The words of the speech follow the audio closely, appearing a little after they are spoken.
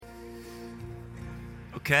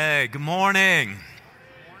Okay, good morning.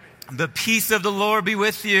 The peace of the Lord be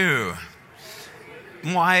with you.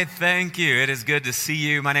 Why, thank you. It is good to see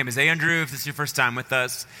you. My name is Andrew. If this is your first time with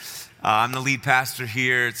us, I'm the lead pastor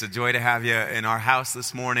here. It's a joy to have you in our house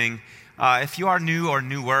this morning. If you are new or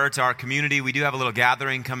newer to our community, we do have a little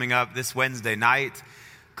gathering coming up this Wednesday night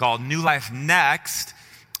called New Life Next,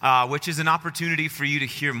 which is an opportunity for you to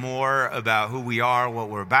hear more about who we are, what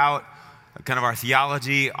we're about, kind of our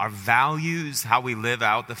theology, our values, how we live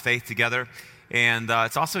out the faith together. And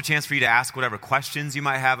it's also a chance for you to ask whatever questions you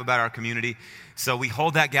might have about our community. So we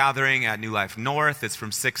hold that gathering at New Life North. It's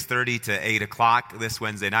from 6:30 to 8 o'clock this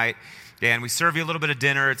Wednesday night. And we serve you a little bit of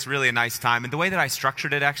dinner. It's really a nice time. And the way that I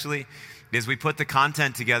structured it actually is we put the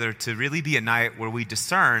content together to really be a night where we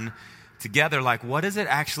discern together, like, what does it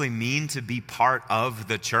actually mean to be part of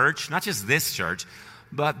the church? Not just this church,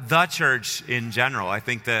 but the church in general. I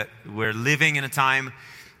think that we're living in a time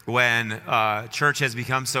when church has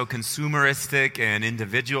become so consumeristic and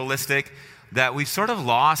individualistic that we've sort of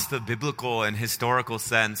lost the biblical and historical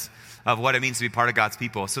sense of what it means to be part of God's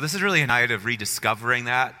people. So this is really a night of rediscovering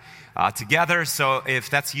that together. So if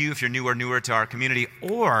that's you, if you're new or newer to our community,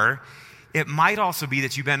 or it might also be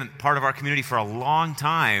that you've been part of our community for a long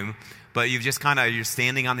time, but you've just you're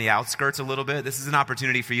standing on the outskirts a little bit. This is an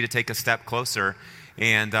opportunity for you to take a step closer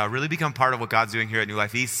and really become part of what God's doing here at New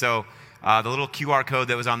Life East. So the little QR code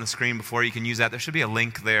that was on the screen before, you can use that. There should be a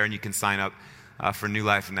link there, and you can sign up for New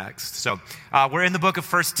Life Next. So we're in the book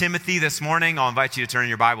of 1 Timothy this morning. I'll invite you to turn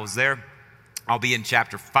your Bibles there. I'll be in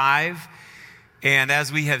chapter 5. And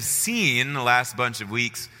as we have seen the last bunch of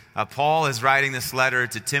weeks, Paul is writing this letter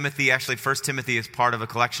to Timothy. Actually, 1 Timothy is part of a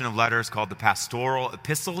collection of letters called the Pastoral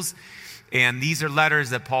Epistles. And these are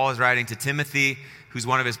letters that Paul is writing to Timothy, who's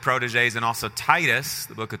one of his proteges, and also Titus,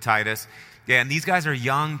 the book of Titus. And these guys are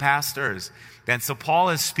young pastors. And so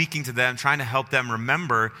Paul is speaking to them, trying to help them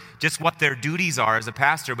remember just what their duties are as a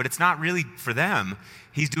pastor. But it's not really for them.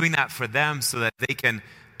 He's doing that for them so that they can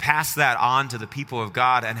pass that on to the people of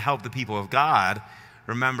God and help the people of God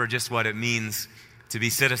remember just what it means to be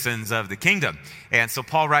citizens of the kingdom. And so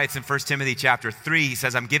Paul writes in 1 Timothy chapter 3, he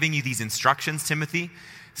says, I'm giving you these instructions, Timothy,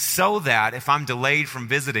 so that if I'm delayed from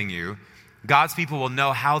visiting you, God's people will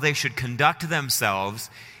know how they should conduct themselves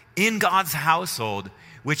in God's household,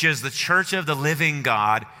 which is the church of the living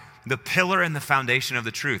God, the pillar and the foundation of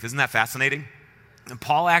the truth. Isn't that fascinating? And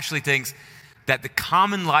Paul actually thinks that the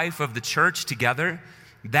common life of the church together,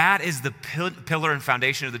 that is the pillar and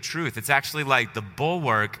foundation of the truth. It's actually like the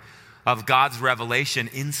bulwark of God's revelation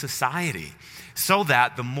in society, so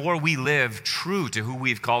that the more we live true to who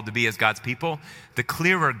we've called to be as God's people, the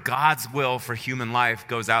clearer God's will for human life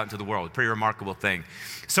goes out into the world. Pretty remarkable thing.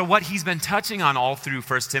 So what he's been touching on all through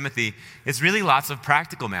 1 Timothy is really lots of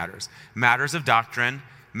practical matters. Matters of doctrine,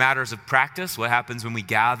 matters of practice, what happens when we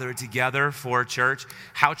gather together for church,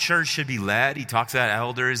 how church should be led. He talks about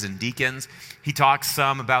elders and deacons. He talks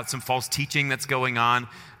about some false teaching that's going on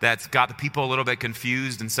that's got the people a little bit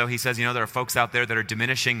confused. And so he says, there are folks out there that are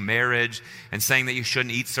diminishing marriage and saying that you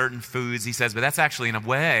shouldn't eat certain foods. He says, but that's actually, in a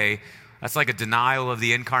way, that's like a denial of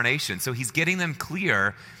the incarnation. So he's getting them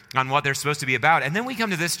clear on what they're supposed to be about. And then we come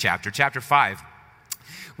to this chapter, chapter 5,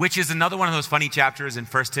 which is another one of those funny chapters in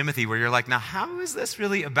 1 Timothy where you're like, now how is this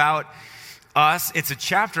really about us? It's a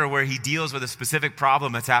chapter where he deals with a specific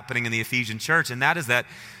problem that's happening in the Ephesian church, and that is that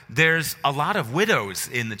there's a lot of widows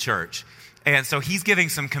in the church. And so he's giving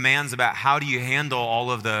some commands about how do you handle all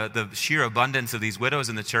of the sheer abundance of these widows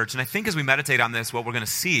in the church. And I think as we meditate on this, what we're going to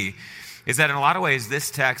see is that in a lot of ways, this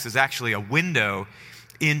text is actually a window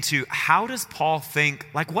into how does Paul think,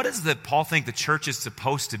 what does Paul think the church is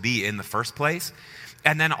supposed to be in the first place?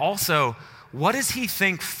 And then also, what does he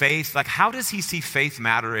think faith, how does he see faith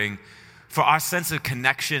mattering for our sense of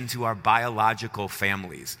connection to our biological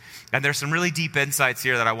families? And there's some really deep insights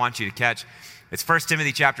here that I want you to catch. It's 1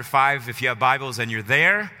 Timothy chapter 5. If you have Bibles and you're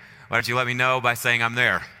there, why don't you let me know by saying I'm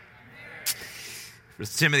there? 1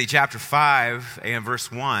 Timothy chapter 5 and verse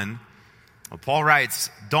 1. Paul writes,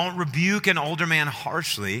 don't rebuke an older man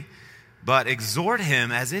harshly, but exhort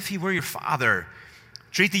him as if he were your father.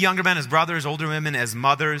 Treat the younger men as brothers, older women as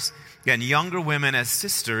mothers, and younger women as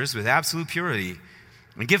sisters with absolute purity.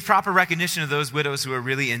 And give proper recognition to those widows who are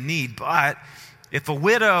really in need. But if a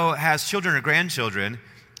widow has children or grandchildren,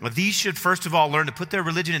 these should first of all learn to put their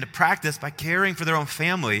religion into practice by caring for their own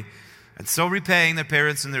family, and so repaying their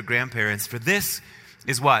parents and their grandparents. For this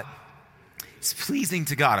is what? It's pleasing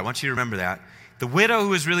to God. I want you to remember that. The widow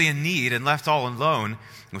who is really in need and left all alone,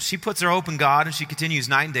 she puts her hope in God, and she continues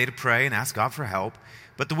night and day to pray and ask God for help.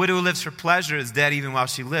 But the widow who lives for pleasure is dead even while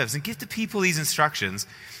she lives. And give to people these instructions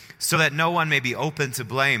so that no one may be open to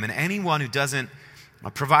blame. And anyone who doesn't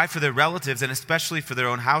provide for their relatives, and especially for their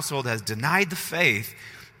own household, has denied the faith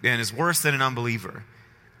and is worse than an unbeliever.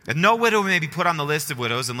 And no widow may be put on the list of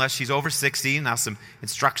widows unless she's over 60. Now some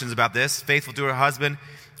instructions about this. Faithful to her husband,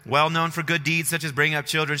 well known for good deeds such as bringing up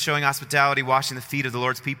children, showing hospitality, washing the feet of the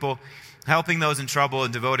Lord's people, helping those in trouble,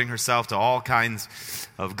 and devoting herself to all kinds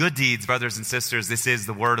of good deeds. Brothers and sisters, this is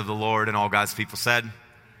the word of the Lord, and all God's people said.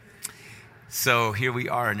 So here we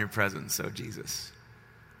are in your presence, oh Jesus.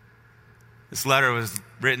 This letter was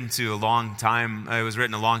written a long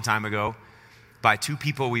time ago by two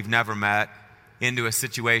people we've never met into a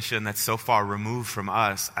situation that's so far removed from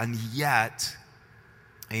us. And yet,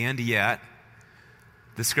 the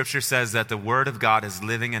scripture says that the word of God is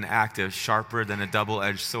living and active, sharper than a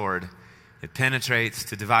double-edged sword. It penetrates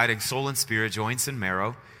to dividing soul and spirit, joints and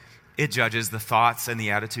marrow. It judges the thoughts and the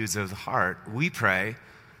attitudes of the heart. We pray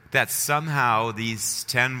that somehow these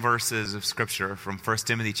 10 verses of scripture from 1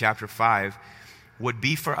 Timothy chapter 5 would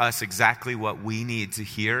be for us exactly what we need to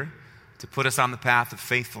hear, to put us on the path of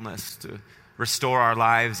faithfulness, to restore our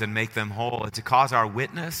lives and make them whole, and to cause our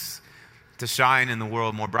witness to shine in the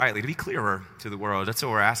world more brightly, to be clearer to the world. That's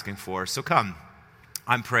what we're asking for. So come,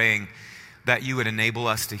 I'm praying that you would enable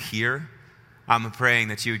us to hear. I'm praying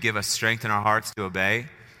that you would give us strength in our hearts to obey.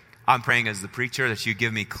 I'm praying as the preacher that you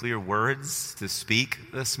give me clear words to speak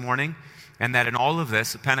this morning, and that in all of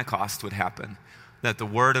this, Pentecost would happen, that the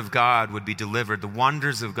word of God would be delivered, the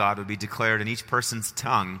wonders of God would be declared in each person's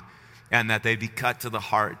tongue, and that they'd be cut to the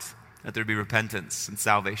heart, that there'd be repentance and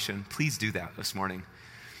salvation. Please do that this morning.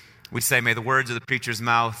 We say, may the words of the preacher's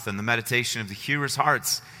mouth and the meditation of the hearers'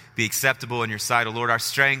 hearts be acceptable in your sight, O Lord, our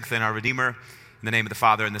strength and our Redeemer, in the name of the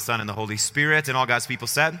Father and the Son and the Holy Spirit. And all God's people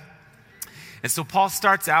said. And so Paul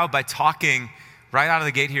starts out by talking right out of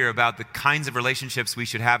the gate here about the kinds of relationships we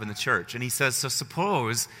should have in the church. And he says, so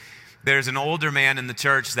suppose there's an older man in the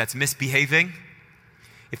church that's misbehaving.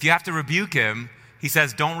 If you have to rebuke him, he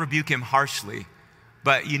says, don't rebuke him harshly,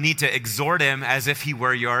 but you need to exhort him as if he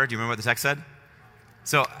were your, do you remember what the text said?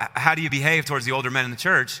 So how do you behave towards the older men in the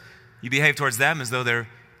church? You behave towards them as though they're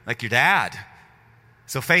like your dad.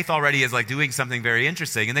 So faith already is like doing something very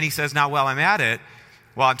interesting. And then he says, now while I'm at it,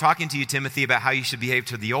 while I'm talking to you, Timothy, about how you should behave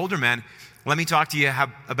to the older men, let me talk to you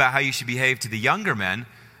about how you should behave to the younger men.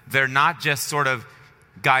 They're not just sort of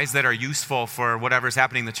guys that are useful for whatever's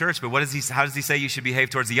happening in the church, but how does he say you should behave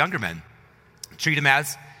towards the younger men? Treat them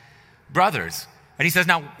as brothers. And he says,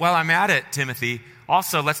 now, while I'm at it, Timothy,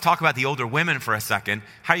 also let's talk about the older women for a second.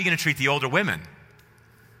 How are you going to treat the older women?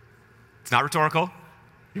 It's not rhetorical.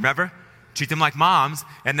 You remember? Treat them like moms.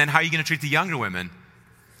 And then how are you going to treat the younger women?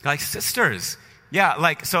 Like sisters. Yeah,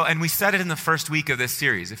 and we said it in the first week of this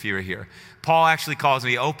series, if you were here. Paul actually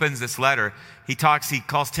he opens this letter, he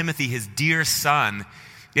calls Timothy his dear son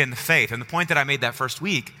in the faith. And the point that I made that first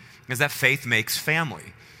week is that faith makes family.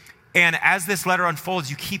 And as this letter unfolds,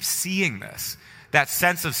 you keep seeing this. That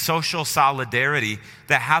sense of social solidarity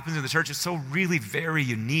that happens in the church is so really very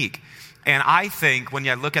unique. And I think when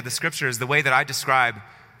you look at the scriptures, the way that I describe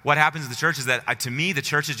what happens in the church is that to me, the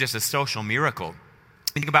church is just a social miracle.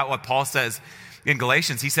 Think about what Paul says in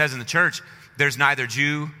Galatians. He says in the church, there's neither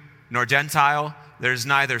Jew nor Gentile. There's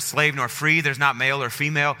neither slave nor free. There's not male or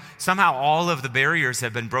female. Somehow all of the barriers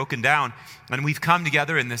have been broken down. And we've come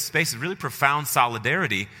together in this space of really profound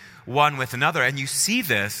solidarity one with another. And you see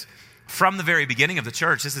this from the very beginning of the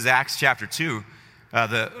church. This is Acts chapter 2.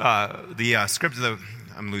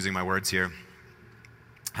 I'm losing my words here.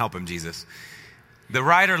 Help him, Jesus. The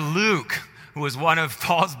writer Luke, who was one of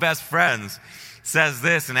Paul's best friends, says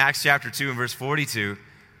this in Acts chapter 2 and verse 42.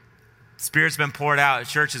 Spirit's been poured out, a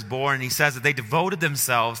church is born, and he says that they devoted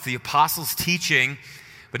themselves to the apostles' teaching,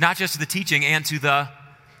 but not just to the teaching, and to the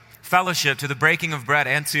fellowship, to the breaking of bread,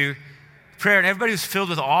 and to prayer. And everybody was filled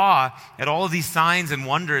with awe at all of these signs and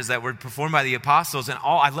wonders that were performed by the apostles. And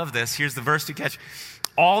I love this. Here's the verse to catch.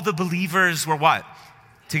 All the believers were what?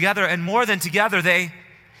 Together, and more than together, they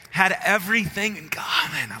had everything in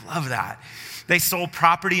common. I love that. They sold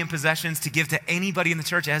property and possessions to give to anybody in the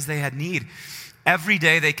church as they had need. Every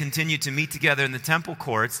day they continued to meet together in the temple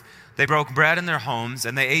courts. They broke bread in their homes,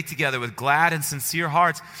 and they ate together with glad and sincere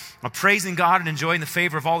hearts, praising God and enjoying the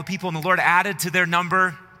favor of all the people. And the Lord added to their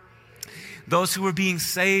number those who were being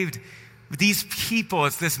saved. These people,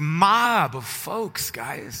 it's this mob of folks,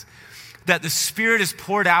 guys, that the Spirit is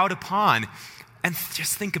poured out upon. And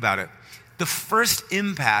just think about it. The first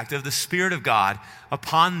impact of the Spirit of God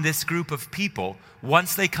upon this group of people,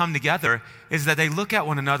 once they come together, is that they look at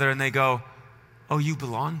one another and they go, oh, you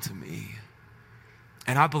belong to me,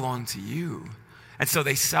 and I belong to you. And so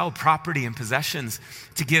they sell property and possessions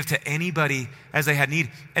to give to anybody as they had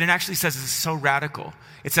need. And it actually says this is so radical.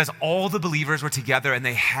 It says all the believers were together and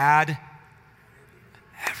they had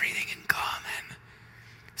everything in common.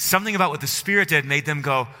 Something about what the Spirit did made them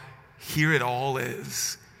go, here it all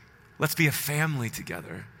is. Let's be a family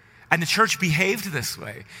together. And the church behaved this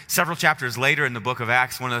way. Several chapters later in the book of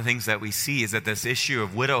Acts, one of the things that we see is that this issue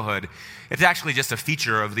of widowhood, it's actually just a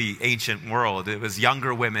feature of the ancient world. It was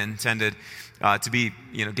younger women tended to be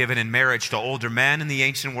given in marriage to older men in the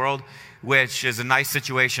ancient world, which is a nice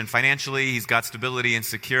situation financially. He's got stability and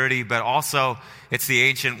security, but also it's the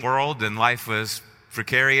ancient world and life was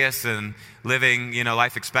precarious and living,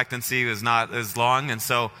 life expectancy was not as long. And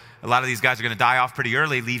so a lot of these guys are going to die off pretty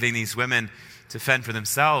early, leaving these women to fend for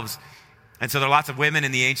themselves. And so there are lots of women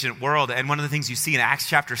in the ancient world. And one of the things you see in Acts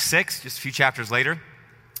chapter 6, just a few chapters later,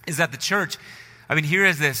 is that the church, here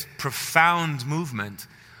is this profound movement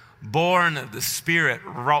born of the Spirit,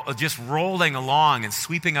 just rolling along and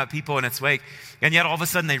sweeping up people in its wake. And yet all of a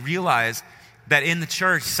sudden they realize that in the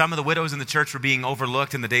church, some of the widows in the church were being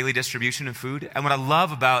overlooked in the daily distribution of food. And what I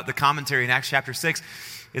love about the commentary in Acts chapter 6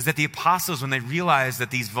 is that the apostles, when they realized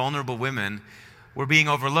that these vulnerable women were being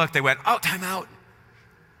overlooked, they went, oh, time out.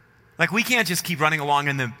 Like, we can't just keep running along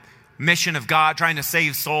in the mission of God, trying to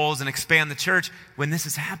save souls and expand the church when this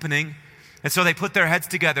is happening. And so they put their heads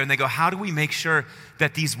together and they go, how do we make sure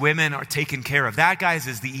that these women are taken care of? That, guys,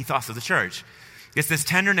 is the ethos of the church. It's this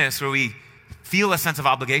tenderness where we feel a sense of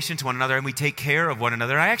obligation to one another and we take care of one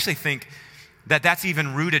another. I actually think that that's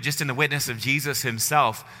even rooted just in the witness of Jesus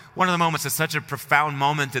himself. One of the moments that's such a profound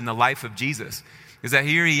moment in the life of Jesus is that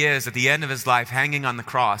here he is at the end of his life hanging on the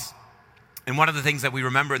cross. And one of the things that we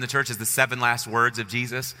remember in the church is the 7 last words of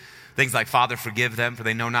Jesus. Things like, Father, forgive them, for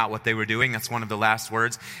they know not what they were doing. That's one of the last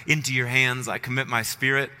words. Into your hands I commit my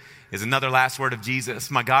spirit is another last word of Jesus.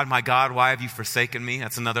 My God, why have you forsaken me?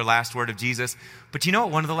 That's another last word of Jesus. But you know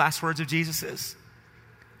what one of the last words of Jesus is?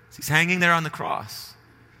 He's hanging there on the cross.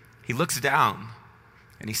 He looks down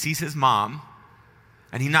and he sees his mom,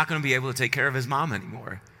 and he's not going to be able to take care of his mom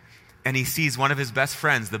anymore. And he sees one of his best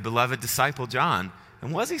friends, the beloved disciple John.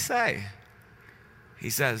 And what does he say? He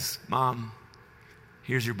says, Mom,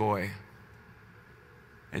 here's your boy.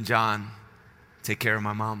 And John, take care of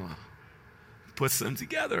my mama. Puts them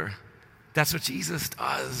together. That's what Jesus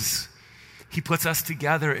does. He puts us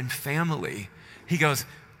together in family. He goes,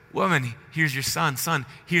 woman, here's your son. Son,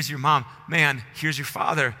 here's your mom. Man, here's your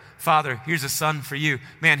father. Father, here's a son for you.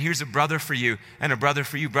 Man, here's a brother for you and a brother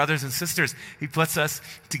for you. Brothers and sisters, he puts us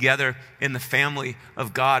together in the family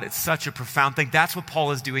of God. It's such a profound thing. That's what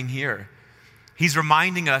Paul is doing here. He's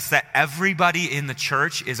reminding us that everybody in the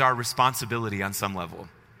church is our responsibility on some level.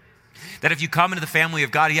 That if you come into the family of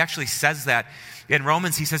God, he actually says that in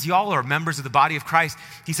Romans. He says, y'all are members of the body of Christ.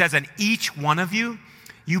 He says, and each one of you,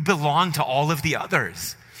 you belong to all of the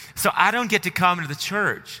others. So I don't get to come into the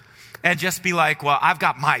church and just be like, well, I've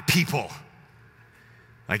got my people.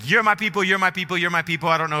 Like, you're my people, you're my people, you're my people.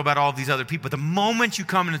 I don't know about all these other people. But the moment you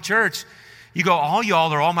come into church, you go, all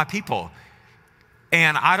y'all are all my people.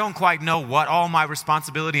 And I don't quite know what all my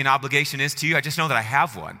responsibility and obligation is to you. I just know that I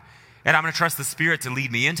have one. And I'm going to trust the Spirit to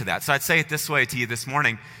lead me into that. So I'd say it this way to you this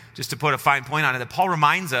morning, just to put a fine point on it, that Paul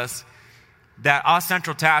reminds us that our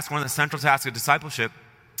central task, one of the central tasks of discipleship,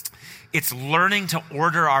 it's learning to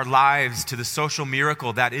order our lives to the social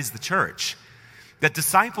miracle that is the church. That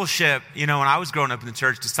discipleship, when I was growing up in the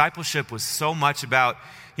church, discipleship was so much about,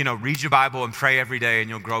 read your Bible and pray every day and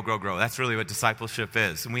you'll grow, grow, grow. That's really what discipleship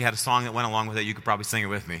is. And we had a song that went along with it. You could probably sing it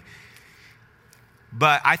with me.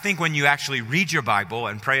 But I think when you actually read your Bible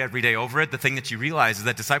and pray every day over it, the thing that you realize is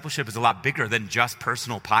that discipleship is a lot bigger than just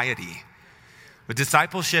personal piety. But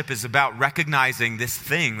discipleship is about recognizing this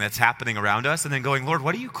thing that's happening around us and then going, Lord,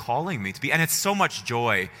 what are you calling me to be? And it's so much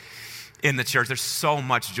joy in the church. There's so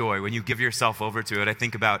much joy when you give yourself over to it. I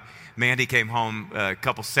think about Mandy came home a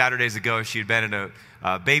couple Saturdays ago. She had been in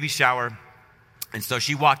a baby shower. And so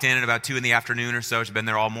she walked in at about 2 p.m. or so. She'd been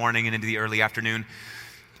there all morning and into the early afternoon.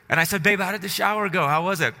 And I said, babe, how did the shower go? How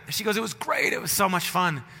was it? She goes, it was great. It was so much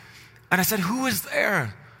fun. And I said, who was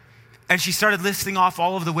there? And she started listing off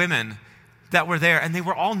all of the women that were there. And they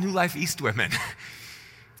were all New Life East women.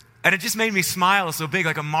 And it just made me smile so big,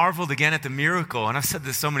 like I marveled again at the miracle. And I've said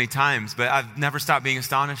this so many times, but I've never stopped being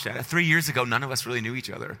astonished at it. 3 years ago, none of us really knew each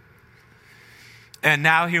other. And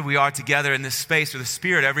now here we are together in this space where the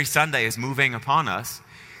Spirit every Sunday is moving upon us.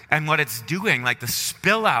 And what it's doing, like the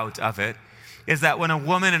spill out of it, is that when a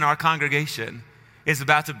woman in our congregation is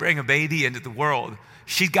about to bring a baby into the world,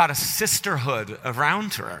 she's got a sisterhood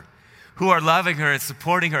around her who are loving her and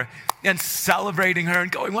supporting her and celebrating her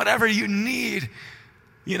and going, whatever you need,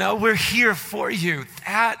 We're here for you.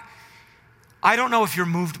 I don't know if you're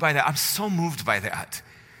moved by that. I'm so moved by that.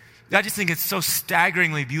 I just think it's so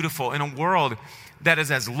staggeringly beautiful in a world that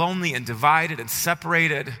is as lonely and divided and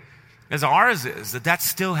separated as ours is, that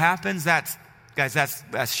still happens. That's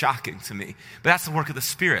shocking to me. But that's the work of the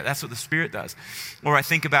Spirit. That's what the Spirit does. Or I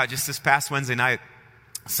think about just this past Wednesday night,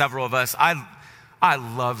 several of us, I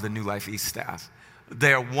love the New Life East staff.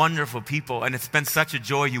 They're wonderful people, and it's been such a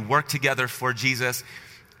joy. You work together for Jesus,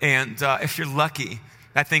 and if you're lucky,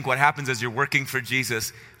 I think what happens is you're working for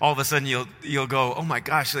Jesus, all of a sudden you'll go, oh my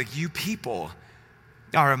gosh, like you people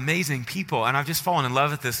are amazing people. And I've just fallen in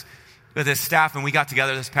love with this staff, and we got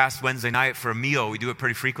together this past Wednesday night for a meal. We do it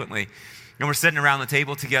pretty frequently. And we're sitting around the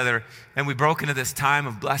table together, and we broke into this time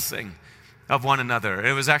of blessing of one another.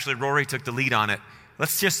 It was actually Rory took the lead on it.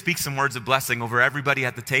 Let's just speak some words of blessing over everybody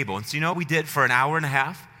at the table. And so you know what we did for an hour and a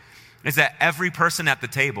half? Is that every person at the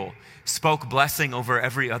table spoke blessing over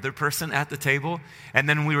every other person at the table. And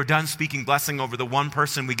then when we were done speaking blessing over the one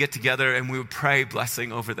person, we get together and we would pray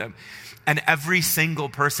blessing over them. And every single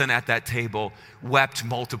person at that table wept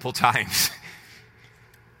multiple times.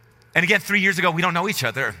 And again, 3 years ago, we don't know each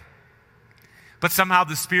other. But somehow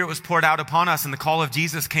the Spirit was poured out upon us and the call of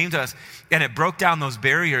Jesus came to us and it broke down those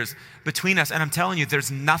barriers between us. And I'm telling you, there's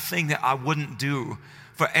nothing that I wouldn't do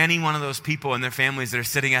for any one of those people and their families that are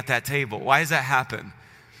sitting at that table. Why does that happen?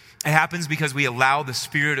 It happens because we allow the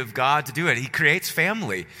Spirit of God to do it. He creates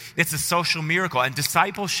family. It's a social miracle. And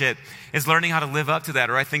discipleship is learning how to live up to that.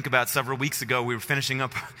 Or I think about several weeks ago, we were finishing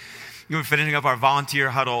up our volunteer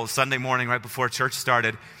huddle Sunday morning right before church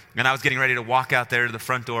started. And I was getting ready to walk out there to the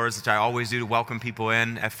front doors, which I always do to welcome people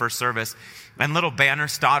in at first service. And little Banner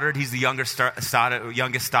Stoddard, he's the youngest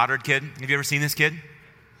Stoddard kid. Have you ever seen this kid?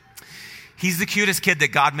 He's the cutest kid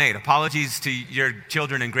that God made. Apologies to your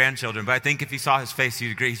children and grandchildren, but I think if you saw his face,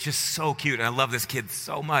 you'd agree. He's just so cute, and I love this kid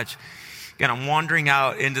so much. And I'm wandering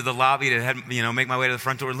out into the lobby to make my way to the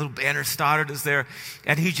front door. Little Banner Stoddard is there,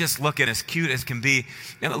 and he's just looking as cute as can be.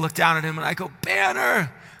 And I look down at him, and I go,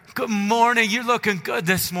 Banner, good morning. You're looking good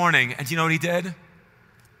this morning. And do you know what he did?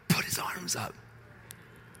 Put his arms up.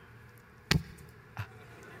 I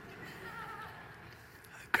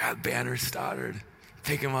grabbed Banner Stoddard,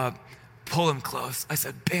 pick him up, pull him close. I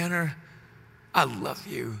said, Banner, I love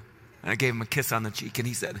you. And I gave him a kiss on the cheek, and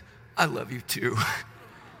he said, I love you too.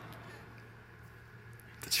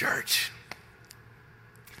 The church.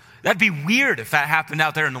 That'd be weird if that happened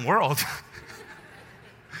out there in the world.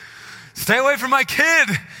 Stay away from my kid.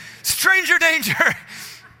 Stranger danger.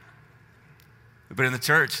 But in the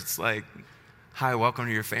church, it's like, hi, welcome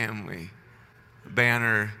to your family.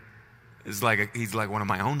 Banner is he's like one of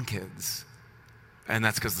my own kids. And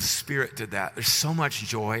that's because the Spirit did that. There's so much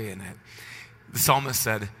joy in it. The psalmist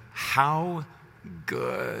said, how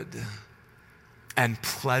good and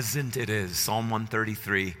pleasant it is, Psalm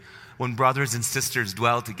 133, when brothers and sisters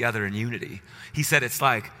dwell together in unity. He said it's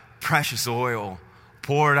like precious oil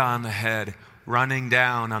poured on the head, running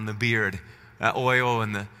down on the beard. That oil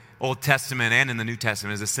in the Old Testament and in the New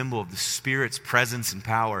Testament is a symbol of the Spirit's presence and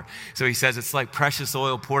power. So he says it's like precious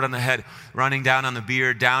oil poured on the head, running down on the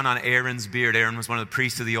beard, down on Aaron's beard. Aaron was one of the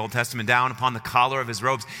priests of the Old Testament, down upon the collar of his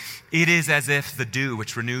robes. It is as if the dew,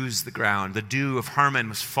 which renews the ground, the dew of Hermon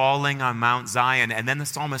was falling on Mount Zion. And then the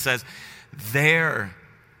psalmist says, there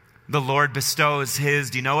the Lord bestows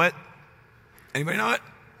his, do you know it? Anybody know it?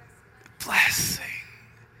 Blessing.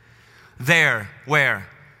 There, where?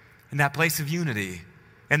 In that place of unity.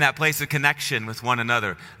 In that place of connection with one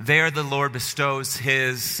another. There the Lord bestows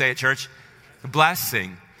his, say it church,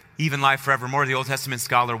 blessing, even life forevermore. The Old Testament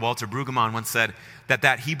scholar Walter Brueggemann once said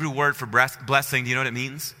that Hebrew word for blessing, do you know what it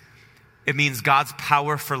means? It means God's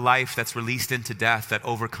power for life that's released into death, that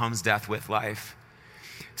overcomes death with life.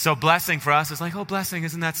 So blessing for us is like, oh, blessing,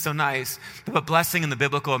 isn't that so nice? But blessing in the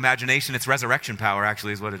biblical imagination, it's resurrection power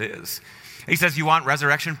actually is what it is. He says you want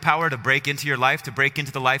resurrection power to break into your life, to break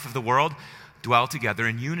into the life of the world? Dwell together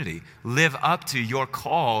in unity. Live up to your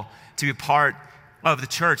call to be part of the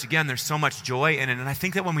church. Again, there's so much joy in it. And I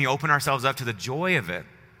think that when we open ourselves up to the joy of it,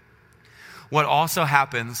 what also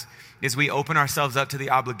happens is we open ourselves up to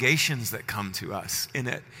the obligations that come to us in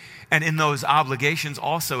it. And in those obligations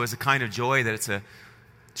also is a kind of joy that it's a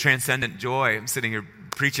transcendent joy. I'm sitting here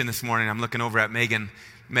preaching this morning. I'm looking over at Megan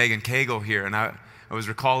Cagle here. And I was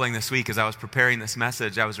recalling this week as I was preparing this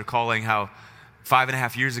message, I was recalling how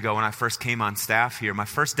 5.5 years ago when I first came on staff here, my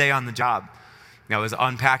first day on the job, I was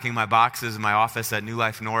unpacking my boxes in my office at New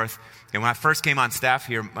Life North. And when I first came on staff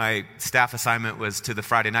here, my staff assignment was to the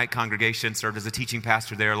Friday night congregation, served as a teaching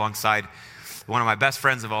pastor there alongside one of my best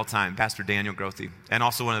friends of all time, Pastor Daniel Grothe, and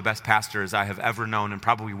also one of the best pastors I have ever known and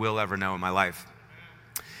probably will ever know in my life.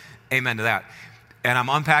 Amen to that. And I'm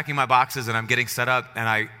unpacking my boxes and I'm getting set up, and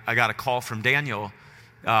I got a call from Daniel,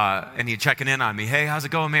 and he's checking in on me. Hey, how's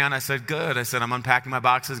it going, man? I said, good. I said, I'm unpacking my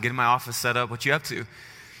boxes, getting my office set up. What you up to?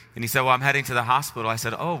 And he said, well, I'm heading to the hospital. I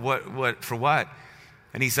said, oh, what, for what?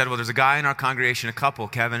 And he said, well, there's a guy in our congregation, a couple,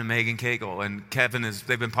 Kevin and Megan Cagle. And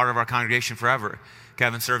they've been part of our congregation forever.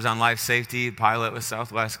 Kevin serves on life safety, pilot with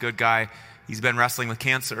Southwest, good guy. He's been wrestling with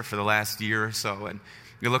cancer for the last year or so. And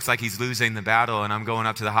it looks like he's losing the battle. And I'm going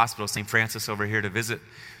up to the hospital, St. Francis, over here to visit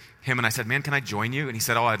him. And I said, man, can I join you? And he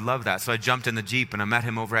said, oh, I'd love that. So I jumped in the Jeep and I met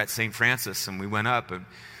him over at St. Francis. And we went up and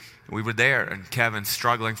we were there. And Kevin's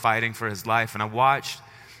struggling, fighting for his life. And I watched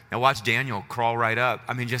Daniel crawl right up.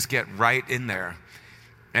 I mean, just get right in there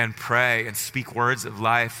and pray and speak words of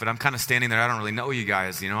life. And I'm kind of standing there. I don't really know you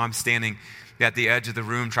guys. I'm standing at the edge of the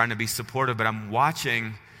room trying to be supportive, but I'm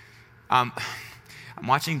watching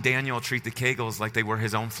Daniel treat the Cagles like they were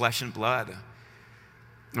his own flesh and blood.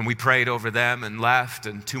 And we prayed over them and left.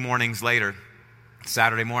 And 2 mornings later,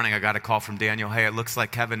 Saturday morning, I got a call from Daniel. Hey, it looks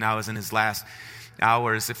like Kevin now is in his last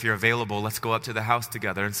hours. If you're available, let's go up to the house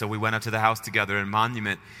together. And so we went up to the house together in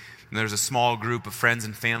Monument. And there's a small group of friends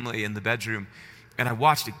and family in the bedroom. And I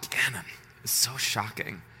watched again. It's so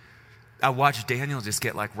shocking. I watched Daniel just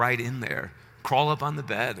get right in there, crawl up on the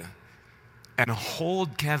bed, and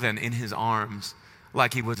hold Kevin in his arms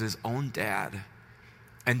like he was his own dad.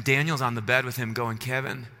 And Daniel's on the bed with him going,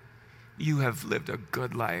 Kevin, you have lived a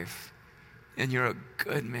good life, and you're a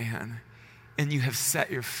good man, and you have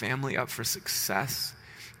set your family up for success,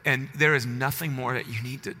 and there is nothing more that you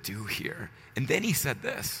need to do here. And then he said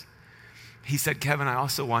this. He said, Kevin, I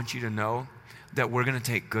also want you to know that we're going to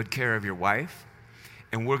take good care of your wife,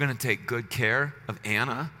 and we're going to take good care of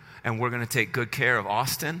Anna, and we're going to take good care of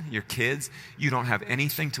Austin, your kids. You don't have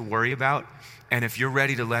anything to worry about, and if you're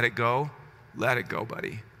ready to let it go,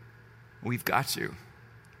 buddy. We've got you.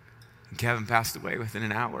 And Kevin passed away within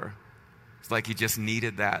an hour. It's like he just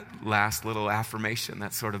needed that last little affirmation,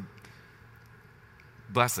 that sort of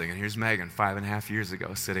blessing. And here's Megan, 5.5 years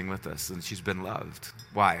ago, sitting with us, and she's been loved.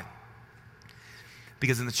 Why?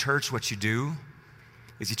 Because in the church, what you do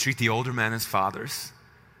is you treat the older men as fathers,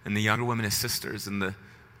 and the younger women as sisters, and the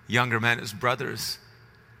younger men as brothers,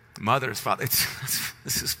 mothers, fathers.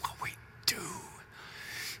 This is what we do,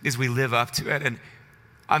 is we live up to it. And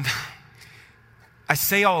I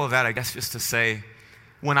say all of that, I guess, just to say,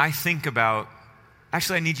 when I think about,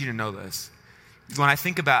 actually, I need you to know this. When I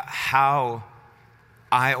think about how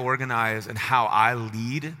I organize and how I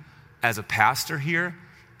lead as a pastor here,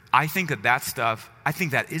 I think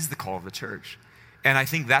that is the call of the church. And I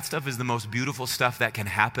think that stuff is the most beautiful stuff that can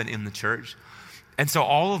happen in the church. And so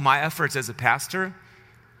all of my efforts as a pastor,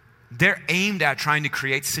 they're aimed at trying to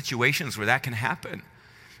create situations where that can happen.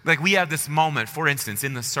 Like we have this moment, for instance,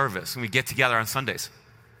 in the service, when we get together on Sundays,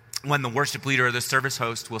 when the worship leader or the service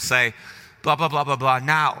host will say, blah, blah, blah, blah, blah,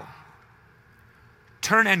 now,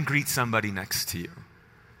 turn and greet somebody next to you.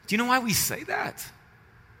 Do you know why we say that?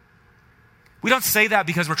 We don't say that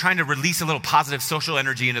because we're trying to release a little positive social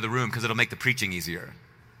energy into the room because it'll make the preaching easier.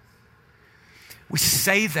 We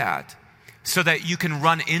say that so that you can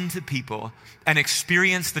run into people and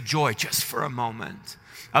experience the joy just for a moment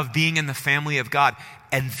of being in the family of God.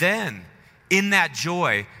 And then in that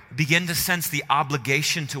joy, begin to sense the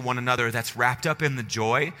obligation to one another that's wrapped up in the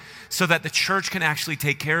joy so that the church can actually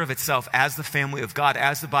take care of itself as the family of God,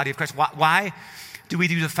 as the body of Christ. Why do we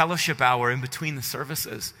do the fellowship hour in between the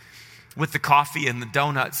services with the coffee and the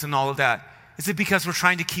donuts and all of that? Is it because we're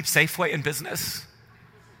trying to keep Safeway in business?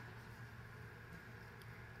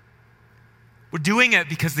 We're doing it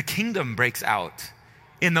because the kingdom breaks out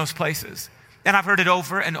in those places. And I've heard it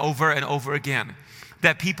over and over and over again,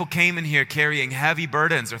 that people came in here carrying heavy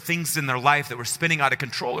burdens or things in their life that were spinning out of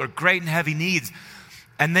control or great and heavy needs.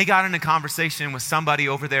 And they got in a conversation with somebody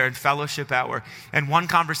over there in fellowship hour. And one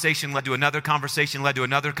conversation led to another conversation, led to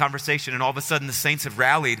another conversation. And all of a sudden the saints have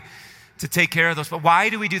rallied to take care of those. But why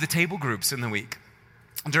do we do the table groups in the week,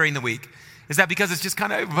 during the week? Is that because it's just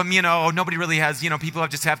kind of, nobody really has, people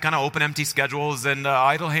just have kind of open, empty schedules, and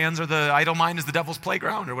idle hands or the idle mind is the devil's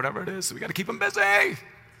playground or whatever it is. So we got to keep them busy. Is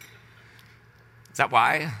that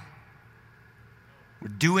why? We're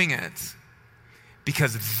doing it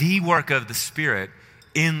because the work of the Spirit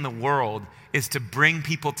in the world is to bring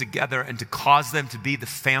people together and to cause them to be the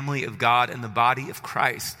family of God and the body of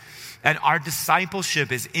Christ. And our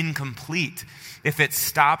discipleship is incomplete if it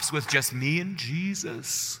stops with just me and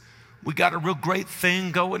Jesus. We got a real great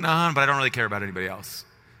thing going on, but I don't really care about anybody else.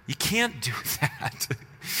 You can't do that.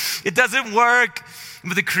 It doesn't work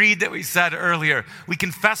with the creed that we said earlier. We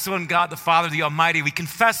confess one God, the Father, the Almighty. We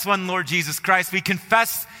confess one Lord Jesus Christ. We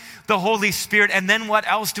confess the Holy Spirit. And then what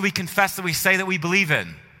else do we confess that we say that we believe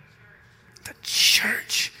in? The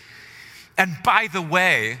church. And by the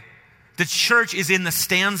way, the church is in the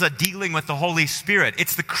stanza dealing with the Holy Spirit.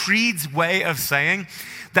 It's the creed's way of saying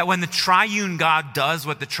that when the triune God does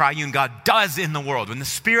what the triune God does in the world, when the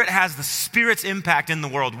Spirit has the Spirit's impact in the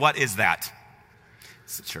world, what is that?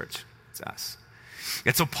 It's the church. It's us.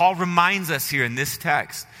 And so Paul reminds us here in this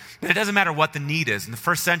text that it doesn't matter what the need is. In the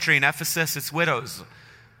first century in Ephesus, it's widows.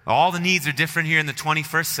 All the needs are different here in the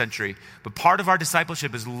 21st century. But part of our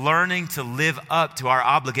discipleship is learning to live up to our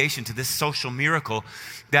obligation to this social miracle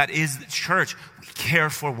that is the church. We care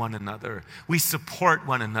for one another. We support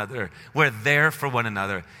one another. We're there for one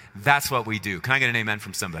another. That's what we do. Can I get an amen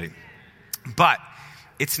from somebody? But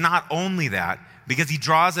it's not only that, because he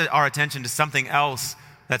draws our attention to something else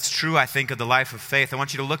that's true, I think, of the life of faith. I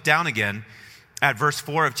want you to look down again at verse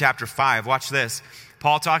 4 of chapter 5. Watch this.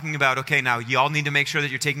 Paul talking about, okay, now you all need to make sure that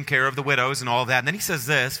you're taking care of the widows and all of that. And then he says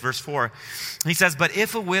this, verse 4. He says, but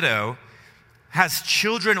if a widow has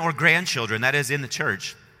children or grandchildren, that is in the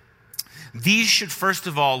church, these should first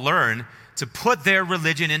of all learn to put their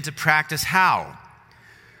religion into practice. How?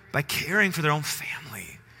 By caring for their own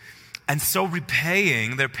family. And so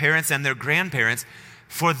repaying their parents and their grandparents.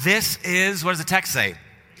 For this is, what does the text say?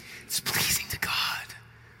 It's pleasing to God.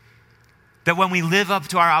 That when we live up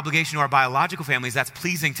to our obligation to our biological families, that's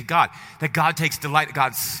pleasing to God. That God takes delight,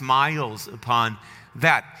 God smiles upon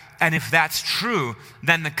that. And if that's true,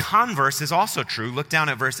 then the converse is also true. Look down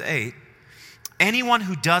at verse 8. Anyone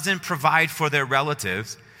who doesn't provide for their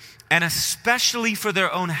relatives, and especially for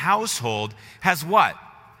their own household, has what?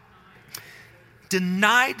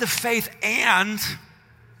 Denied the faith, and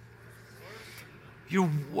you're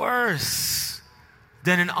worse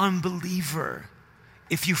than an unbeliever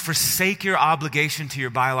if you forsake your obligation to your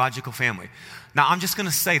biological family. Now, I'm just going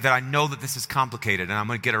to say that I know that this is complicated, and I'm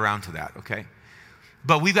going to get around to that, okay?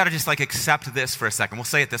 But we've got to just accept this for a second. We'll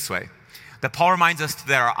say it this way. That Paul reminds us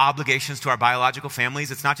that our obligations to our biological families,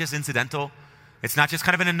 it's not just incidental. It's not just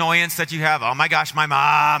kind of an annoyance that you have. Oh my gosh, my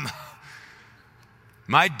mom,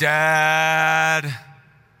 my dad,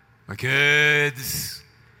 my kids.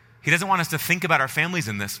 He doesn't want us to think about our families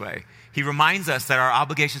in this way. He reminds us that our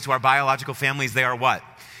obligations to our biological families, they are what?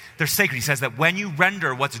 They're sacred. He says that when you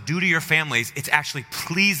render what's due to your families, it's actually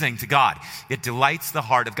pleasing to God. It delights the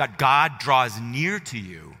heart of God. God draws near to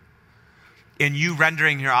you in you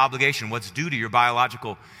rendering your obligation, what's due to your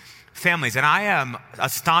biological families. And I am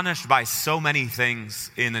astonished by so many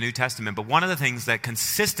things in the New Testament, but one of the things that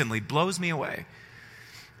consistently blows me away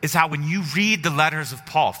is how when you read the letters of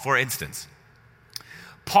Paul, for instance,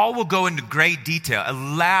 Paul will go into great detail,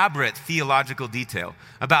 elaborate theological detail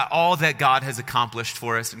about all that God has accomplished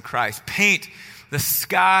for us in Christ. Paint the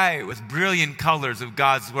sky with brilliant colors of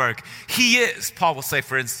God's work. He is, Paul will say,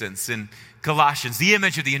 for instance, in Colossians, the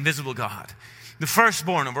image of the invisible God, the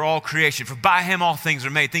firstborn over all creation. For by him all things are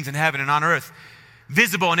made, things in heaven and on earth,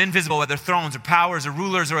 visible and invisible, whether thrones or powers or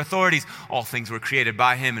rulers or authorities. All things were created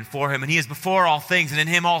by him and for him. And he is before all things, and in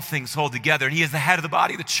him all things hold together. And he is the head of the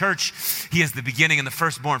body, the church. He is the beginning and the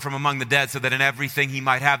firstborn from among the dead, so that in everything he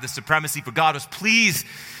might have the supremacy. For God was pleased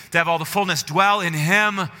to have all the fullness dwell in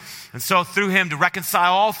him, and so through him to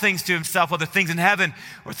reconcile all things to himself, whether things in heaven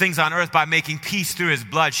or things on earth, by making peace through his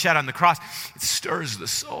blood shed on the cross. It stirs the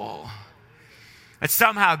soul. That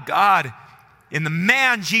somehow God, in the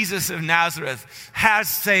man Jesus of Nazareth, has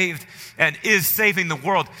saved and is saving the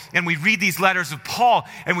world. And we read these letters of Paul,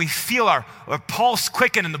 and we feel our pulse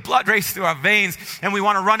quicken and the blood race through our veins, and we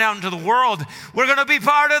want to run out into the world. We're going to be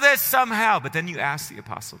part of this somehow. But then you ask the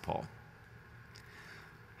Apostle Paul,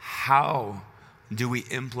 how do we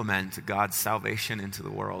implement God's salvation into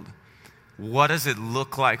the world? What does it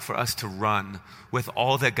look like for us to run with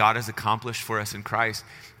all that God has accomplished for us in Christ?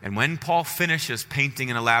 And when Paul finishes painting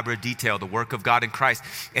in elaborate detail the work of God in Christ,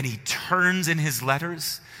 and he turns in his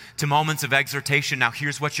letters to moments of exhortation, now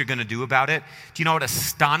here's what you're going to do about it. Do you know what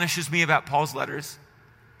astonishes me about Paul's letters?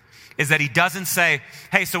 Is that he doesn't say,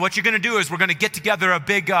 hey, so what you're going to do is we're going to get together a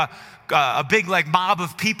big mob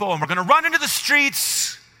of people, and we're going to run into the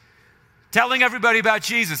streets telling everybody about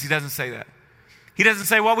Jesus. He doesn't say that. He doesn't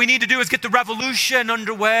say, what we need to do is get the revolution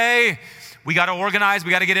underway. We got to organize.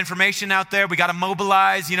 We got to get information out there. We got to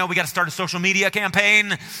mobilize. We got to start a social media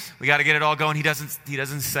campaign. We got to get it all going. He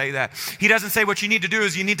doesn't say that. He doesn't say what you need to do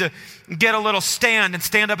is you need to get a little stand and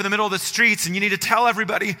stand up in the middle of the streets, and you need to tell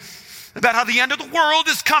everybody about how the end of the world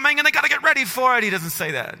is coming and they got to get ready for it. He doesn't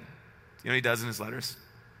say that. You know what he does in his letters?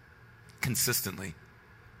 Consistently.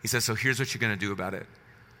 He says, so here's what you're going to do about it.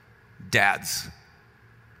 Dads,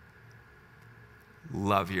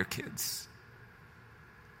 love your kids.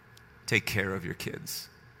 Take care of your kids.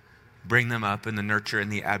 Bring them up in the nurture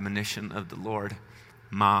and the admonition of the Lord.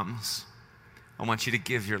 Moms, I want you to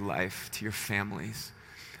give your life to your families.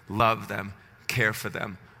 Love them, care for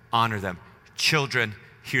them, honor them. Children,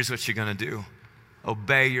 here's what you're going to do.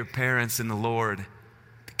 Obey your parents in the Lord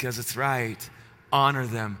because it's right. Honor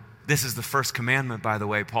them. This is the first commandment, by the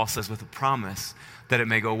way, Paul says, with a promise that it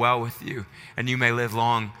may go well with you and you may live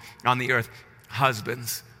long on the earth.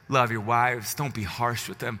 Husbands, love your wives. Don't be harsh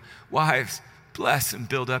with them. Wives, bless and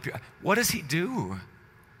build up your... What does he do?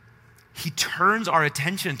 He turns our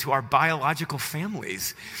attention to our biological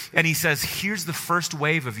families. And he says, here's the first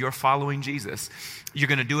wave of your following Jesus. You're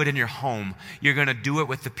going to do it in your home. You're going to do it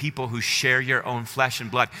with the people who share your own flesh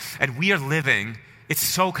and blood. And we are living, it's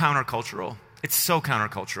so countercultural. It's so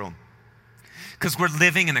countercultural. Because we're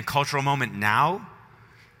living in a cultural moment now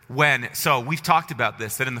so we've talked about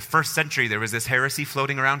this, that in the first century there was this heresy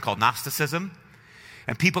floating around called Gnosticism.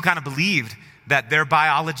 And people kind of believed that their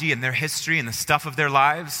biology and their history and the stuff of their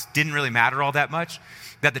lives didn't really matter all that much.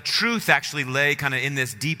 That the truth actually lay kind of in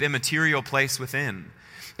this deep immaterial place within.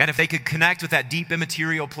 And if they could connect with that deep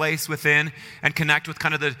immaterial place within and connect with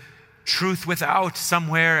kind of the truth without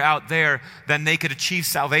somewhere out there, then they could achieve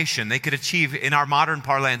salvation. They could achieve, in our modern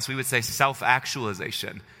parlance, we would say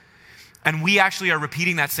self-actualization. And we actually are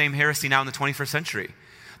repeating that same heresy now in the 21st century.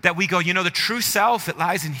 That we go, the true self, it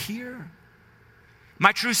lies in here.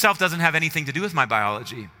 My true self doesn't have anything to do with my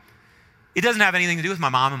biology. It doesn't have anything to do with my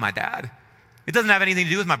mom and my dad. It doesn't have anything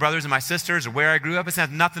to do with my brothers and my sisters or where I grew up. It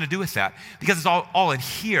has nothing to do with that because it's all in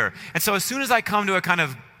here. And so as soon as I come to a kind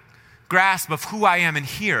of grasp of who I am in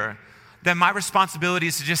here, then my responsibility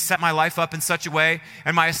is to just set my life up in such a way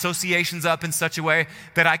and my associations up in such a way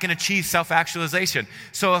that I can achieve self-actualization.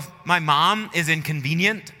 So if my mom is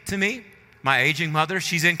inconvenient to me, my aging mother,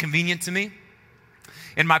 she's inconvenient to me,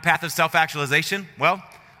 in my path of self-actualization, well,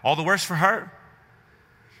 all the worse for her.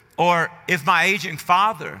 Or if my aging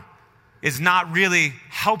father is not really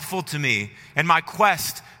helpful to me in my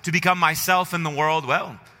quest to become myself in the world,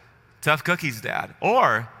 well, tough cookies, Dad.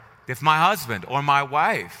 Or if my husband or my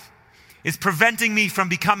wife is preventing me from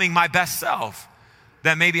becoming my best self,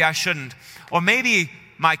 then maybe I shouldn't. Or maybe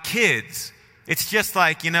my kids, it's just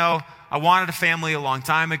like, I wanted a family a long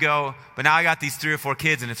time ago, but now I got these 3 or 4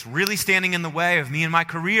 kids and it's really standing in the way of me and my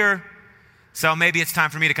career. So maybe it's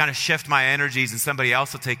time for me to kind of shift my energies and somebody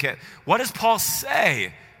else will take it. What does Paul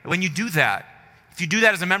say when you do that? If you do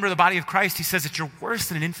that as a member of the body of Christ, he says that you're worse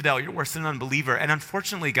than an infidel, you're worse than an unbeliever. And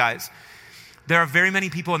unfortunately, guys, there are very many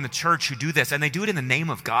people in the church who do this and they do it in the name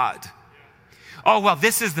of God. Oh, well,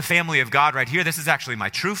 this is the family of God right here. This is actually my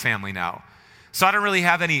true family now. So I don't really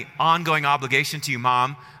have any ongoing obligation to you,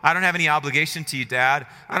 Mom. I don't have any obligation to you, Dad.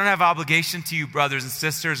 I don't have obligation to you, brothers and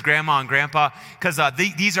sisters, Grandma and Grandpa, because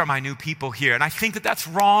these are my new people here. And I think that that's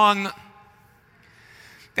wrong.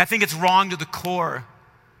 I think it's wrong to the core.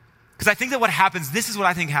 Because I think that what happens, this is what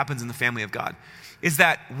I think happens in the family of God, is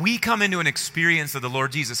that we come into an experience of the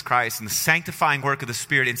Lord Jesus Christ and the sanctifying work of the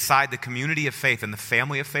Spirit inside the community of faith and the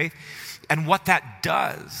family of faith. And what that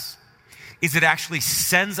does is it actually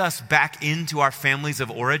sends us back into our families of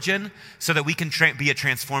origin so that we can be a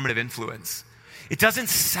transformative influence. It doesn't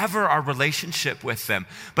sever our relationship with them,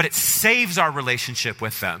 but it saves our relationship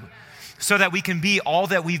with them so that we can be all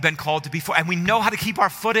that we've been called to be for. And we know how to keep our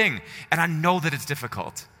footing. And I know that it's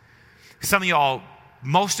difficult. Some of y'all,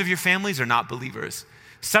 most of your families are not believers.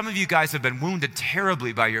 Some of you guys have been wounded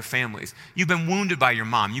terribly by your families. You've been wounded by your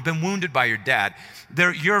mom. You've been wounded by your dad.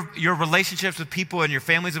 Your relationships with people in your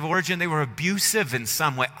families of origin, they were abusive in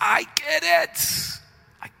some way. I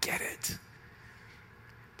get it.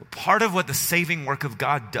 But part of what the saving work of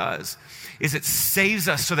God does is it saves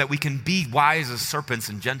us so that we can be wise as serpents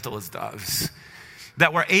and gentle as doves.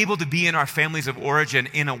 That we're able to be in our families of origin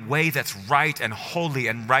in a way that's right and holy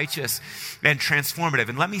and righteous and transformative.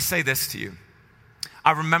 And let me say this to you.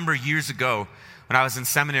 I remember years ago when I was in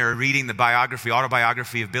seminary reading the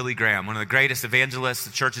autobiography of Billy Graham, one of the greatest evangelists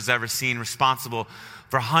the church has ever seen, responsible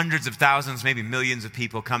for hundreds of thousands, maybe millions of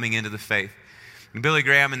people coming into the faith. And Billy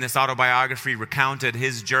Graham in this autobiography recounted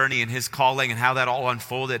his journey and his calling and how that all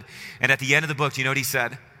unfolded. And at the end of the book, do you know what he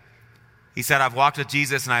said? He said, I've walked with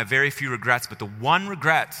Jesus and I have very few regrets, but the one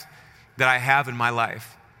regret that I have in my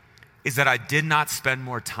life is that I did not spend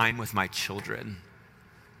more time with my children.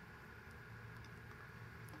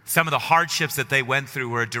 Some of the hardships that they went through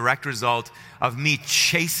were a direct result of me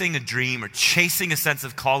chasing a dream or chasing a sense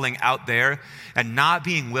of calling out there and not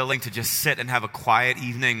being willing to just sit and have a quiet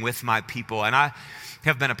evening with my people. And I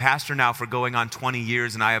have been a pastor now for going on 20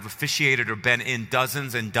 years, and I have officiated or been in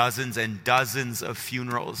dozens and dozens and dozens of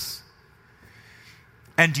funerals.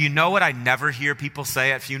 And do you know what I never hear people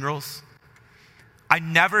say at funerals? I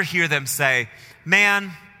never hear them say,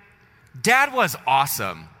 man, Dad was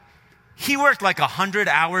awesome. He worked like 100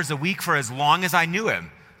 hours a week for as long as I knew him.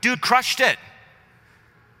 Dude crushed it.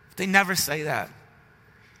 They never say that.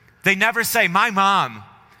 They never say, my mom,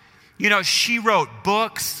 she wrote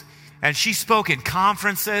books and she spoke in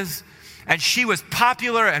conferences and she was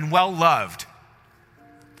popular and well-loved.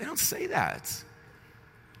 They don't say that.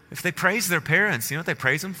 If they praise their parents, you know what they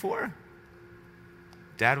praise them for?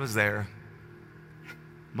 Dad was there.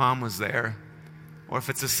 Mom was there. Or if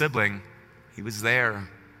it's a sibling, he was there.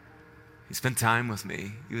 He spent time with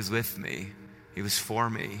me. He was with me. He was for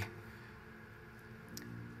me.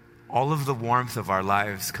 All of the warmth of our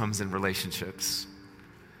lives comes in relationships.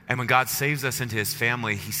 And when God saves us into his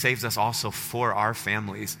family, he saves us also for our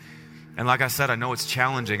families. And like I said, I know it's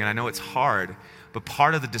challenging and I know it's hard, but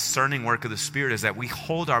part of the discerning work of the Spirit is that we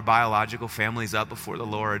hold our biological families up before the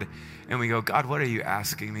Lord and we go, God, what are you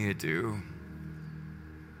asking me to do?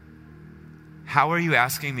 How are you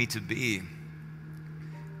asking me to be?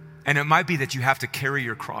 And it might be that you have to carry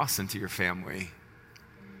your cross into your family.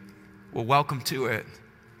 Well, welcome to it.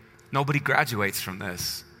 Nobody graduates from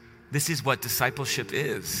this. This is what discipleship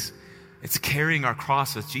is. It's carrying our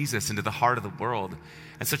cross with Jesus into the heart of the world.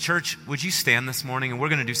 And so, church, would you stand this morning? And we're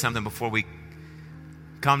going to do something before we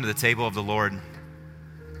come to the table of the Lord.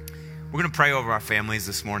 We're going to pray over our families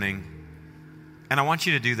this morning. And I want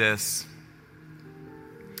you to do this.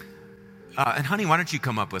 And honey, why don't you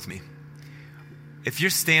come up with me? If you're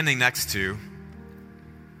standing next to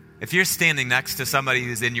somebody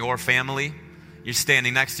who's in your family, you're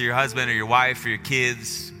standing next to your husband or your wife or your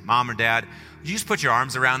kids, mom or dad, would you just put your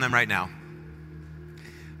arms around them right now?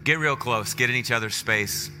 Get real close, get in each other's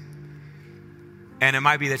space. And it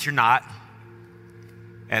might be that you're not,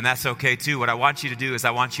 and that's okay too. What I want you to do is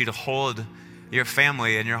I want you to hold your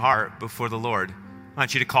family and your heart before the Lord. I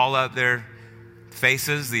want you to call up their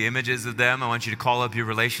faces, the images of them. I want you to call up your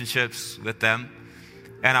relationships with them.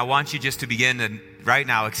 And I want you just to begin to, right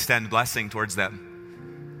now, extend blessing towards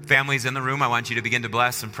them. Families in the room, I want you to begin to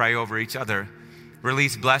bless and pray over each other.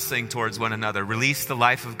 Release blessing towards one another. Release the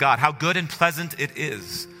life of God. How good and pleasant it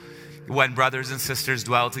is when brothers and sisters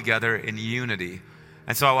dwell together in unity.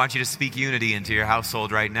 And so I want you to speak unity into your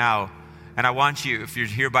household right now. And I want you, if you're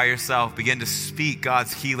here by yourself, begin to speak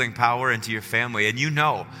God's healing power into your family. And you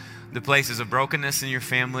know the places of brokenness in your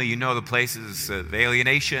family. You know the places of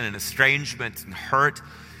alienation and estrangement and hurt.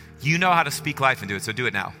 You know how to speak life into it, so do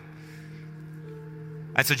it now.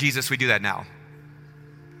 And so, Jesus, we do that now.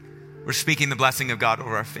 We're speaking the blessing of God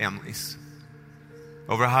over our families,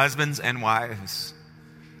 over husbands and wives.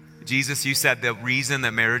 Jesus, you said the reason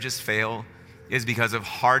that marriages fail is because of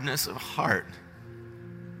hardness of heart.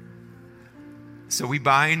 So we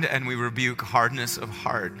bind and we rebuke hardness of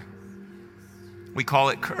heart. We call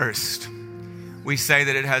it cursed. We say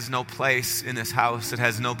that it has no place in this house. It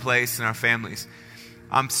has no place in our families.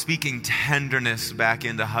 I'm speaking tenderness back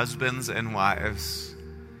into husbands and wives.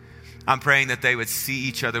 I'm praying that they would see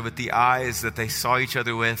each other with the eyes that they saw each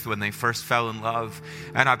other with when they first fell in love.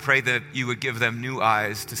 And I pray that you would give them new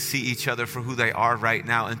eyes to see each other for who they are right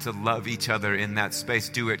now and to love each other in that space.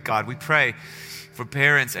 Do it, God. We pray for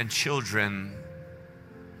parents and children.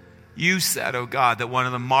 You said, oh God, that one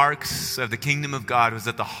of the marks of the kingdom of God was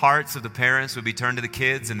that the hearts of the parents would be turned to the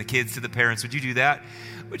kids and the kids to the parents. Would you do that?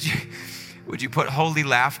 Would you put holy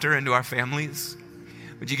laughter into our families?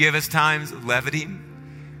 Would you give us times of levity?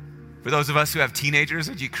 For those of us who have teenagers,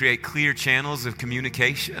 would you create clear channels of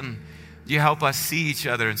communication? Would you help us see each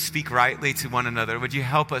other and speak rightly to one another? Would you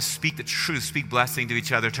help us speak the truth, speak blessing to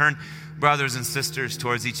each other, turn brothers and sisters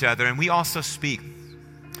towards each other? And we also speak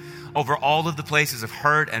over all of the places of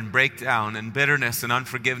hurt and breakdown and bitterness and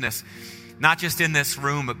unforgiveness, not just in this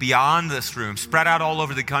room, but beyond this room, spread out all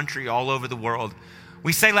over the country, all over the world.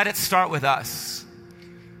 We say, let it start with us.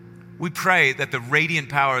 We pray that the radiant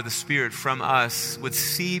power of the Spirit from us would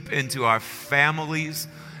seep into our families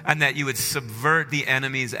and that you would subvert the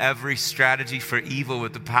enemy's every strategy for evil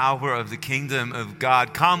with the power of the kingdom of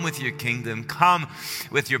God. Come with your kingdom. Come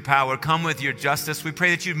with your power. Come with your justice. We pray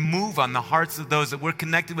that you'd move on the hearts of those that we're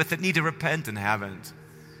connected with that need to repent and haven't.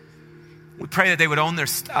 We pray that they would own their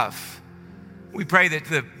stuff. We pray that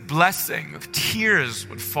the blessing of tears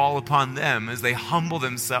would fall upon them as they humble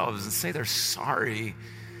themselves and say they're sorry.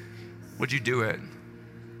 Would you do it?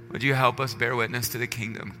 Would you help us bear witness to the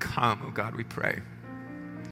kingdom? Come, oh God, we pray.